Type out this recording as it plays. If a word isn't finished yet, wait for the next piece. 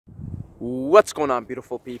What's going on,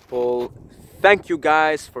 beautiful people? Thank you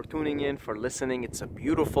guys for tuning in, for listening. It's a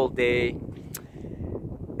beautiful day.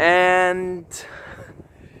 And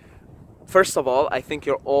first of all, I think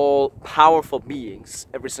you're all powerful beings.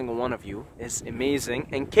 Every single one of you is amazing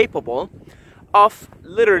and capable of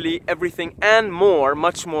literally everything and more,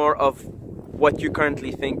 much more of what you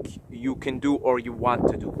currently think you can do or you want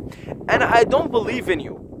to do. And I don't believe in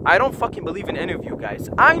you. I don't fucking believe in any of you guys.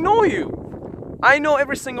 I know you. I know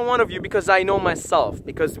every single one of you because I know myself,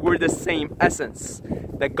 because we're the same essence,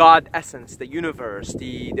 the God essence, the universe,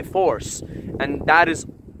 the force, and that is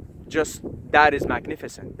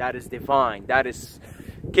magnificent, that is divine, that is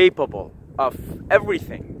capable of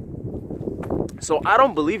everything. So I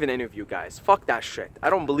don't believe in any of you guys. Fuck that shit. I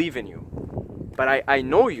don't believe in you. But I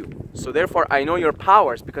know you. So therefore I know your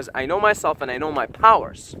powers, because I know myself and I know my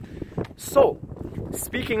powers. So,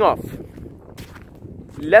 speaking of,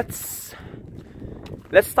 let's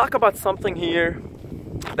talk about something here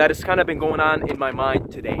that has kind of been going on in my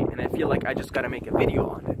mind today, and I feel like I just gotta make a video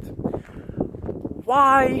on it.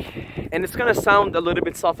 Why? And it's gonna sound a little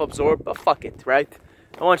bit self-absorbed, but fuck it, right?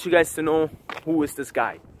 I want you guys to know, who is this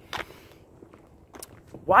guy?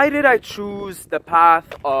 Why did I choose the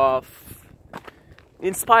path of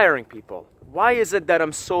inspiring people? Why is it that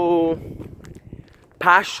I'm so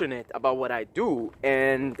passionate about what I do?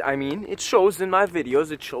 And I mean, it shows in my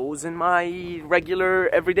videos, it shows in my regular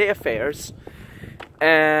everyday affairs.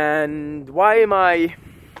 And why am I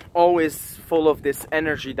always full of this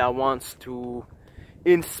energy that wants to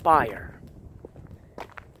inspire?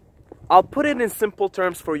 I'll put it in simple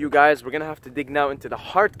terms for you guys. We're gonna have to dig now into the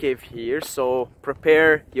heart cave here, so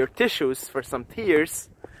prepare your tissues for some tears.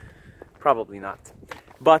 Probably not,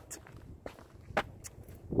 but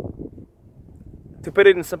to put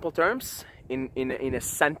it in simple terms, in a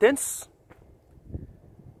sentence,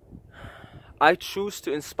 I choose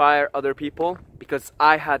to inspire other people because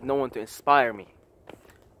I had no one to inspire me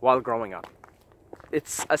while growing up.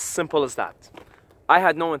 It's as simple as that. I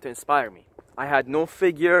had no one to inspire me. I had no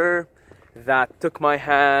figure that took my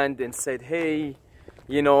hand and said, hey,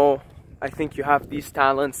 you know, I think you have these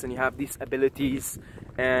talents and you have these abilities,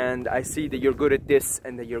 and I see that you're good at this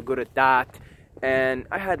and that you're good at that. And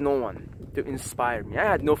I had no one to inspire me. I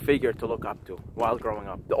had no figure to look up to while growing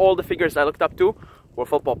up. All the figures I looked up to were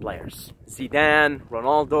football players. Zidane,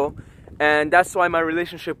 Ronaldo. And that's why my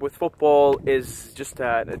relationship with football is just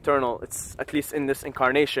eternal. It's, at least in this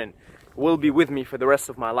incarnation, will be with me for the rest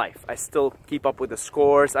of my life. I still keep up with the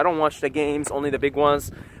scores. I don't watch the games, only the big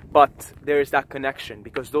ones. But there is that connection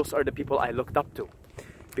because those are the people I looked up to.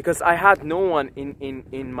 Because I had no one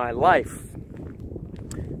in my life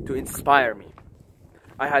to inspire me.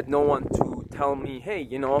 I had no one to tell me, hey,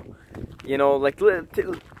 you know, like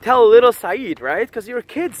tell little Saeed, right? Because you're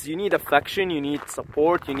kids, you need affection, you need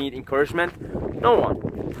support, you need encouragement. No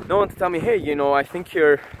one to tell me, hey, you know, I think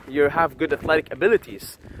you have good athletic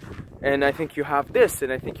abilities, and I think you have this,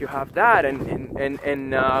 and I think you have that, and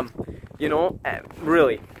you know,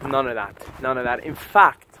 really, none of that. In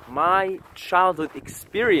fact, my childhood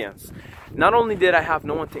experience, not only did I have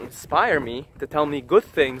no one to inspire me, to tell me good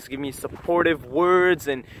things, give me supportive words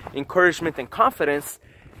and encouragement and confidence.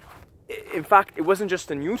 In fact, it wasn't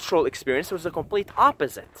just a neutral experience, it was a complete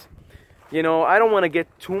opposite. You know, I don't want to get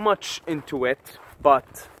too much into it,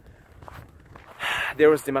 but there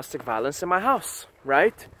was domestic violence in my house,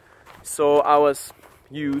 right? So I was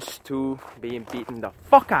used to being beaten the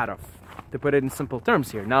fuck out of, to put it in simple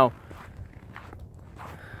terms here. Now,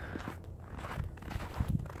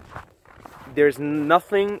 there's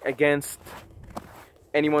nothing against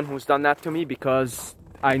anyone who's done that to me, because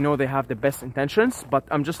I know they have the best intentions, but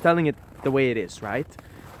I'm just telling it the way it is, right?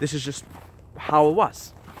 This is just how it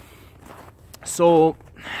was. So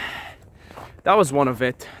that was one of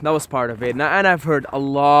it. That was part of it. And I've heard a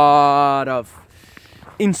lot of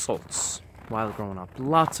insults while growing up.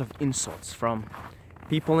 Lots of insults from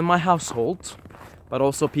people in my household, but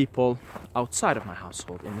also people outside of my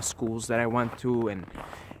household, in the schools that I went to, and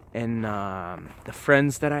the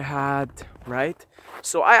friends that I had, right?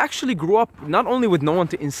 So I actually grew up not only with no one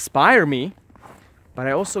to inspire me, but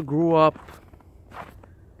I also grew up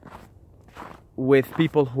with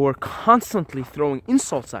people who were constantly throwing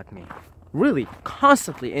insults at me. Really,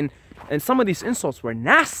 constantly. And some of these insults were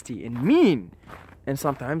nasty and mean. And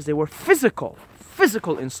sometimes they were physical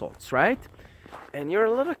insults, right? And you're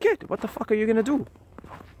a little kid. What the fuck are you gonna do?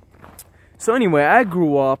 So anyway, I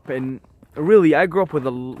grew up, and really, I grew up with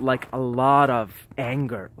a lot of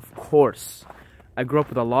anger, of course. I grew up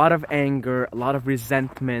with a lot of anger, a lot of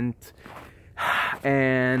resentment,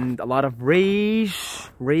 and a lot of rage,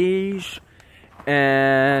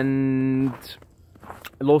 and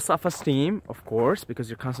low self-esteem, of course, because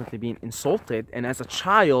you're constantly being insulted. And as a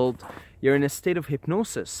child, you're in a state of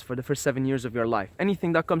hypnosis for the first 7 years of your life.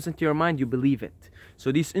 Anything that comes into your mind, you believe it.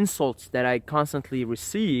 So these insults that I constantly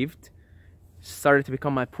received started to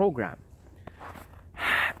become my program.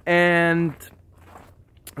 And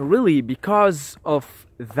really, because of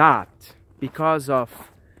that, because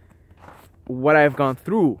of what I've gone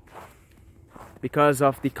through, because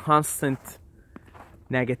of the constant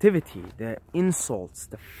negativity, the insults,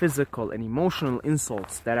 the physical and emotional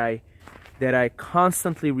insults that I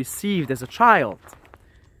constantly received as a child,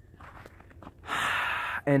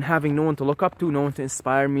 and having no one to look up to, no one to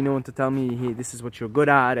inspire me, no one to tell me, hey, this is what you're good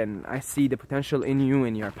at, and I see the potential in you,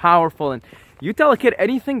 and you're powerful, and you tell a kid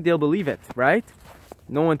anything, they'll believe it, right?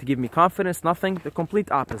 No one to give me confidence, nothing, the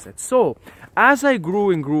complete opposite. So as I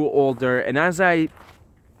grew and grew older, and as I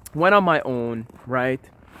went on my own, right?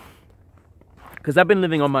 Because I've been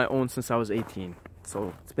living on my own since I was 18.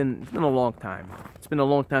 So it's been a long time. It's been a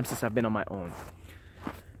long time since I've been on my own.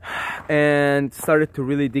 And started to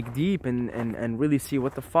really dig deep and really see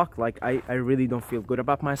what the fuck. Like, I really don't feel good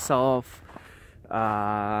about myself.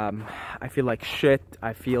 I feel like shit.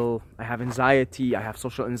 I have anxiety. I have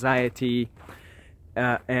social anxiety.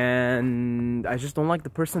 And I just don't like the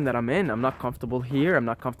person that I'm in. I'm not comfortable here. I'm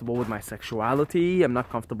not comfortable with my sexuality. I'm not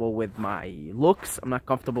comfortable with my looks. I'm not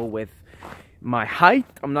comfortable with my height.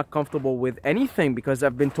 I'm not comfortable with anything, because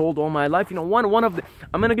I've been told all my life, you know, one of the,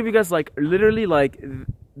 I'm gonna give you guys like literally like,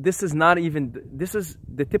 this is not even, this is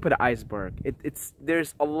the tip of the iceberg.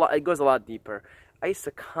 There's a lot, it goes a lot deeper. I used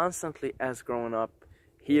to constantly, as growing up,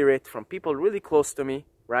 hear it from people really close to me,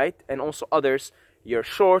 right? And also others. You're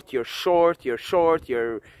short, you're short, you're short,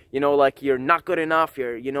 you're, you know, like, you're not good enough,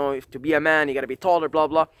 you're, you know, if to be a man, you gotta be taller, blah,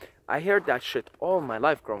 blah. I heard that shit all my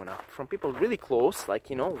life growing up, from people really close, like,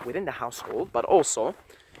 you know, within the household, but also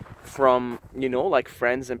from, you know, like,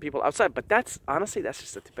 friends and people outside. But that's, honestly, that's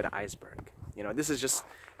just the tip of the iceberg. You know, this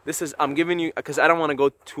is, I'm giving you, because I don't want to go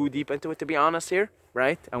too deep into it, to be honest here,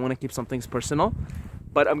 right? I want to keep some things personal,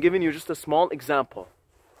 but I'm giving you just a small example.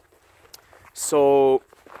 So,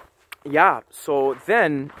 yeah, so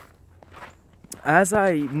then, as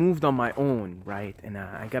I moved on my own, right, and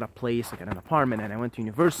I got a place, I got an apartment, and I went to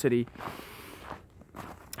university,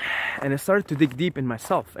 and I started to dig deep in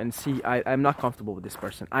myself and see I'm not comfortable with this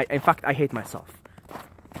person. In fact, I hate myself.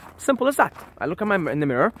 Simple as that. I look at in the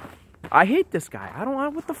mirror, I hate this guy.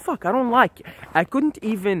 What the fuck? I don't like it. I couldn't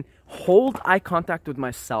even hold eye contact with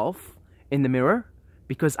myself in the mirror,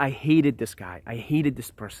 because I hated this guy. I hated this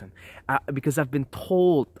person. Because I've been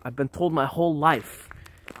told my whole life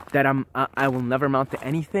that I will never amount to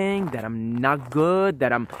anything, that I'm not good,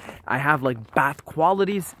 that I have like bad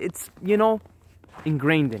qualities. It's, you know,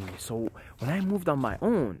 ingrained in me. So when I moved on my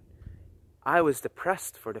own, I was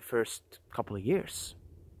depressed for the first couple of years.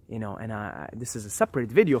 You know, and this is a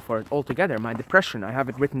separate video for it altogether. My depression, I have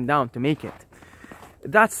it written down to make it.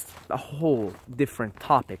 That's a whole different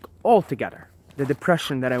topic altogether. The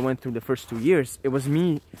depression that I went through the first 2 years, it was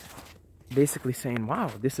me basically saying, wow,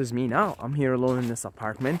 this is me now. I'm here alone in this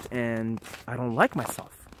apartment and I don't like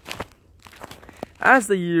myself. As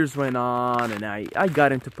the years went on and I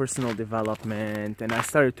got into personal development and I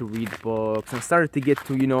started to read books and started to get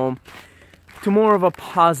to, you know, to more of a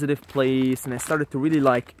positive place, and I started to really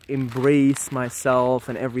like embrace myself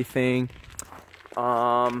and everything.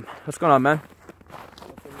 What's going on, man?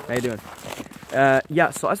 How you doing?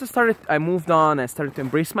 Yeah, so as I moved on, I started to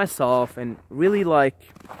embrace myself and really like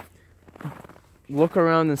look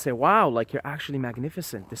around and say, wow, like, you're actually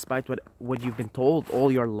magnificent despite what you've been told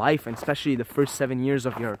all your life, and especially the first 7 years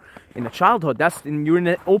of your in the childhood. You're in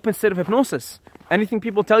an open state of hypnosis. Anything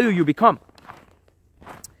people tell you, you become.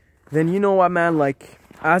 Then, you know what, man, like,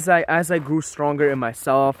 as I grew stronger in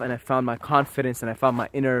myself and I found my confidence and I found my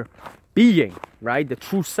inner being, right, the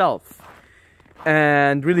true self,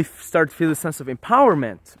 and really started to feel a sense of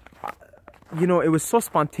empowerment, you know, it was so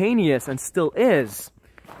spontaneous and still is.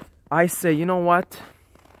 I say, you know what,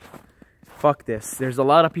 fuck this. There's a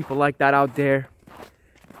lot of people like that out there.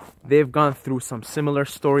 They've gone through some similar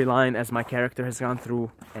storyline as my character has gone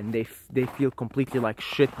through, and they feel completely like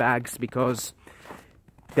shitbags because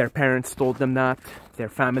their parents told them that, their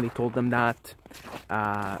family told them that,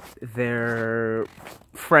 their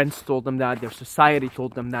friends told them that, their society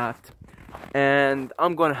told them that. And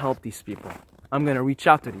I'm going to help these people. I'm going to reach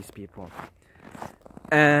out to these people.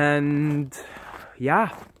 And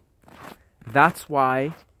yeah, that's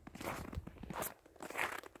why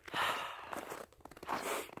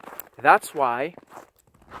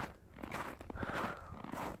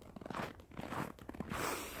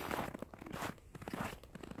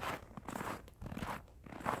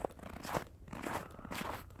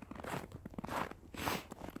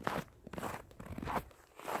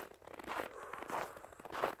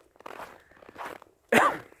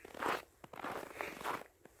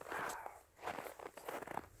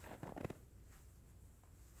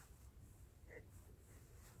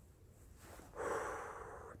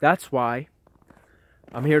That's why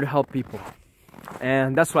I'm here to help people.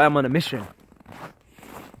 And that's why I'm on a mission.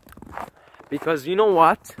 Because you know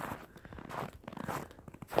what?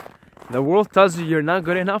 The world tells you you're not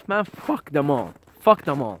good enough, man. Fuck them all. Fuck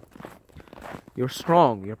them all. You're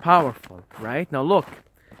strong. You're powerful, right? Now look,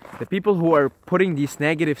 the people who are putting these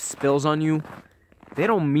negative spills on you, they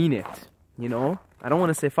don't mean it, you know? I don't want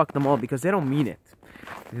to say fuck them all because they don't mean it.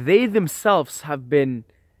 They themselves have been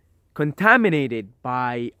contaminated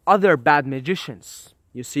by other bad magicians,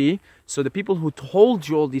 you see? So the people who told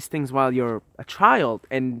you all these things while you're a child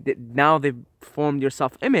and now they've formed your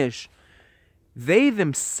self-image, they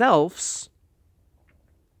themselves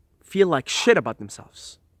feel like shit about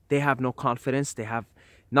themselves. They have no confidence, they have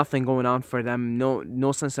nothing going on for them,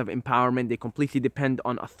 no sense of empowerment. They completely depend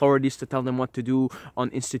on authorities to tell them what to do, on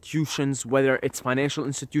institutions, whether it's financial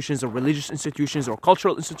institutions or religious institutions or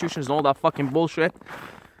cultural institutions and all that fucking bullshit.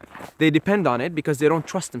 They depend on it because they don't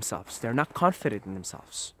trust themselves. They're not confident in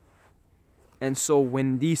themselves. And so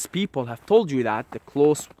when these people have told you that, the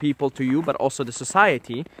close people to you, but also the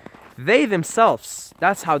society, they themselves,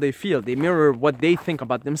 that's how they feel. They mirror what they think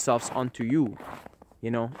about themselves onto you.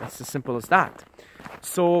 You know, it's as simple as that.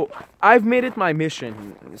 So I've made it my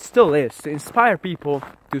mission, it still is, to inspire people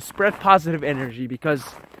to spread positive energy because,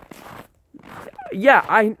 yeah,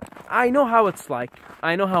 I know how it's like.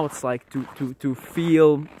 I know how it's like to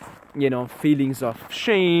feel, you know, feelings of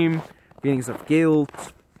shame, feelings of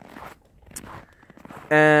guilt.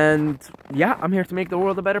 And yeah, I'm here to make the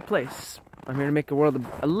world a better place. I'm here to make the world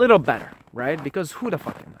a little better, right? Because who the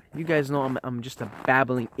fuck am I? You guys know I'm just a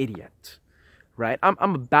babbling idiot, right? I'm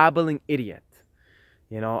a babbling idiot.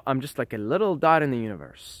 You know, I'm just like a little dot in the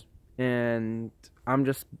universe. And I'm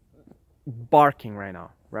just barking right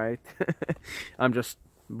now, right? I'm just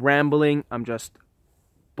rambling. I'm just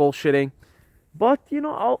bullshitting. But, you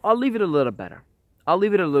know, I'll leave it a little better. I'll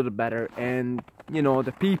leave it a little better. And, you know,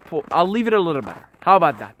 the people, I'll leave it a little better. How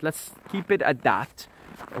about that? Let's keep it at that.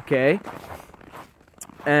 Okay?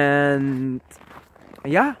 And,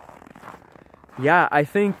 yeah. Yeah, I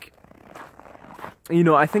think, you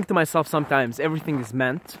know, I think to myself sometimes everything is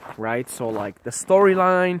meant, right? So like the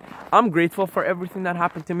storyline, I'm grateful for everything that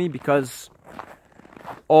happened to me because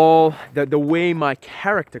all the way my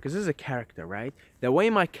character, because this is a character, right? The way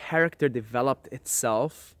my character developed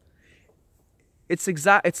itself,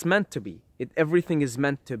 it's meant to be. Everything is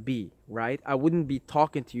meant to be, right? I wouldn't be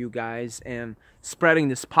talking to you guys and spreading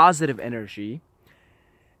this positive energy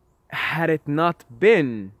had it not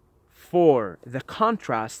been for the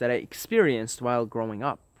contrast that I experienced while growing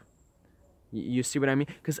up. You see what I mean?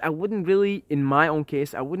 Because I wouldn't really, in my own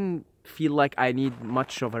case, I wouldn't feel like I need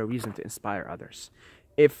much of a reason to inspire others.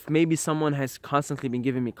 If maybe someone has constantly been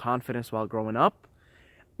giving me confidence while growing up,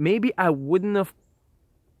 maybe I would have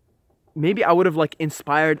like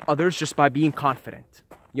inspired others just by being confident.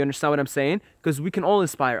 You understand what I'm saying? Because we can all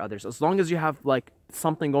inspire others. As long as you have like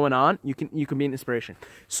something going on, you can be an inspiration.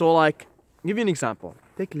 So like, I'll give you an example.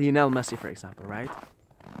 Take Lionel Messi, for example, right?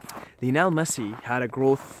 Lionel Messi had a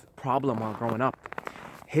growth problem while growing up.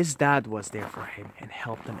 His dad was there for him and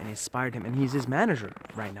helped him and inspired him. And he's his manager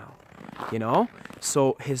right now, you know?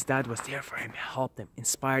 So his dad was there for him, helped him,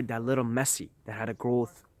 inspired that little Messi that had a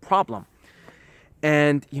growth problem.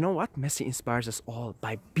 And you know what? Messi inspires us all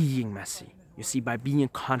by being Messi. You see, by being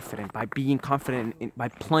confident, by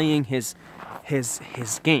playing his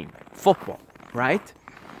game, football, right?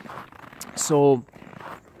 So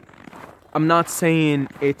I'm not saying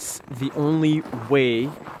it's the only way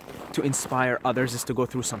to inspire others is to go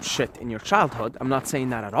through some shit in your childhood. I'm not saying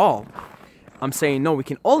that at all. I'm saying, no, we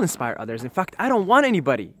can all inspire others. In fact, I don't want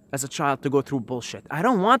anybody as a child to go through bullshit. I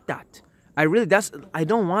don't want that. I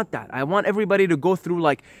don't want that. I want everybody to go through,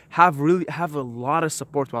 like, have a lot of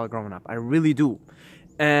support while growing up. I really do.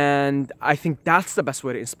 And I think that's the best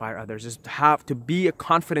way to inspire others, is to be a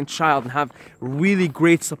confident child and have really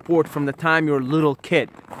great support from the time you're a little kid.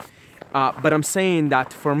 But I'm saying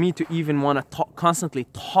that for me to even want to constantly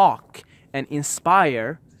talk and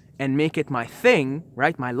inspire and make it my thing,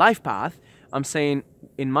 right, my life path, I'm saying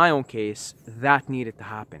in my own case, that needed to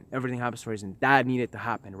happen. Everything happens for a reason. That needed to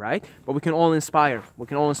happen, right? But we can all inspire. We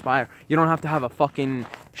can all inspire. You don't have to have a fucking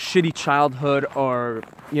shitty childhood or,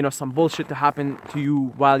 you know, some bullshit to happen to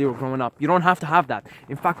you while you're growing up. You don't have to have that.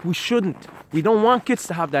 In fact, we shouldn't. We don't want kids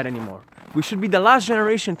to have that anymore. We should be the last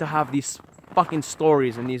generation to have these fucking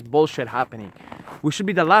stories and these bullshit happening. We should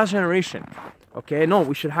be the last generation. Okay, no,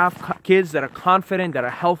 we should have kids that are confident, that are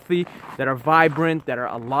healthy, that are vibrant, that are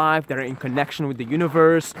alive, that are in connection with the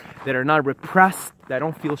universe, that are not repressed, that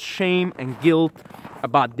don't feel shame and guilt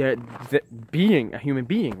about their being a human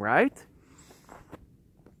being, right?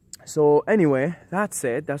 So anyway, that's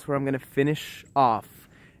it. That's where I'm gonna finish off.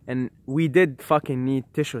 And we did fucking need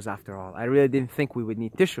tissues after all. I really didn't think we would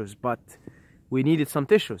need tissues, but we needed some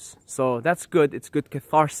tissues. So that's good. It's good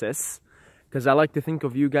catharsis. Because I like to think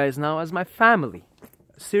of you guys now as my family.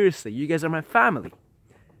 Seriously, you guys are my family.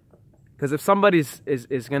 Because if somebody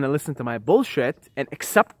is gonna listen to my bullshit and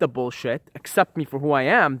accept the bullshit, accept me for who I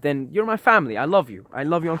am, then you're my family. I love you. I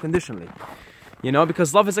love you unconditionally. You know,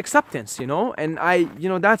 because love is acceptance, you know? And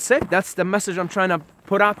that's it. That's the message I'm trying to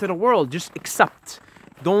put out to the world. Just accept.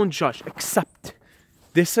 Don't judge. Accept.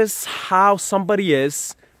 This is how somebody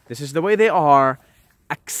is. This is the way they are.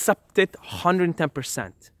 Accept it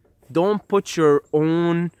 110%. Don't put your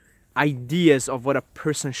own ideas of what a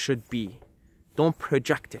person should be. Don't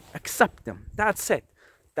project it. Accept them. That's it.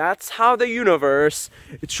 That's how the universe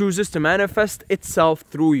chooses to manifest itself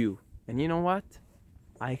through you. And you know what?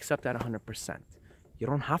 I accept that 100%. You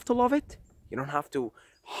don't have to love it. You don't have to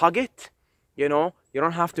hug it. You know, you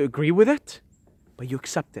don't have to agree with it. But you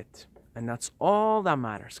accept it. And that's all that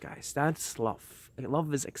matters, guys. That's love.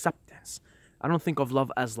 Love is acceptance. I don't think of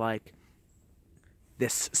love as like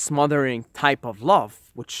this smothering type of love,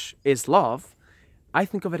 which is love. I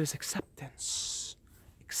think of it as acceptance.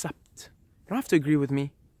 Accept. You don't have to agree with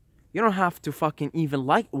me. You don't have to fucking even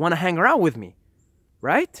want to hang around with me.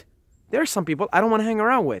 Right? There are some people I don't want to hang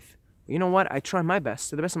around with. You know what? I try my best,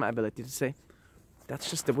 to the best of my ability, to say, that's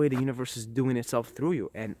just the way the universe is doing itself through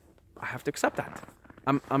you. And I have to accept that.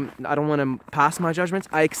 I don't want to pass my judgments.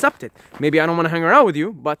 I accept it. Maybe I don't want to hang around with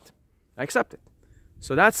you, but I accept it.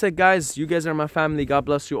 So that's it, guys. You guys are my family. God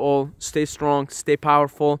bless you all. Stay strong. Stay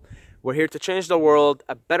powerful. We're here to change the world.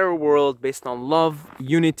 A better world based on love,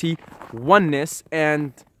 unity, oneness.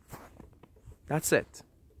 And that's it.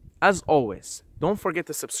 As always, don't forget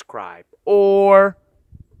to subscribe or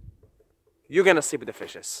you're gonna sleep with the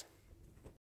fishes.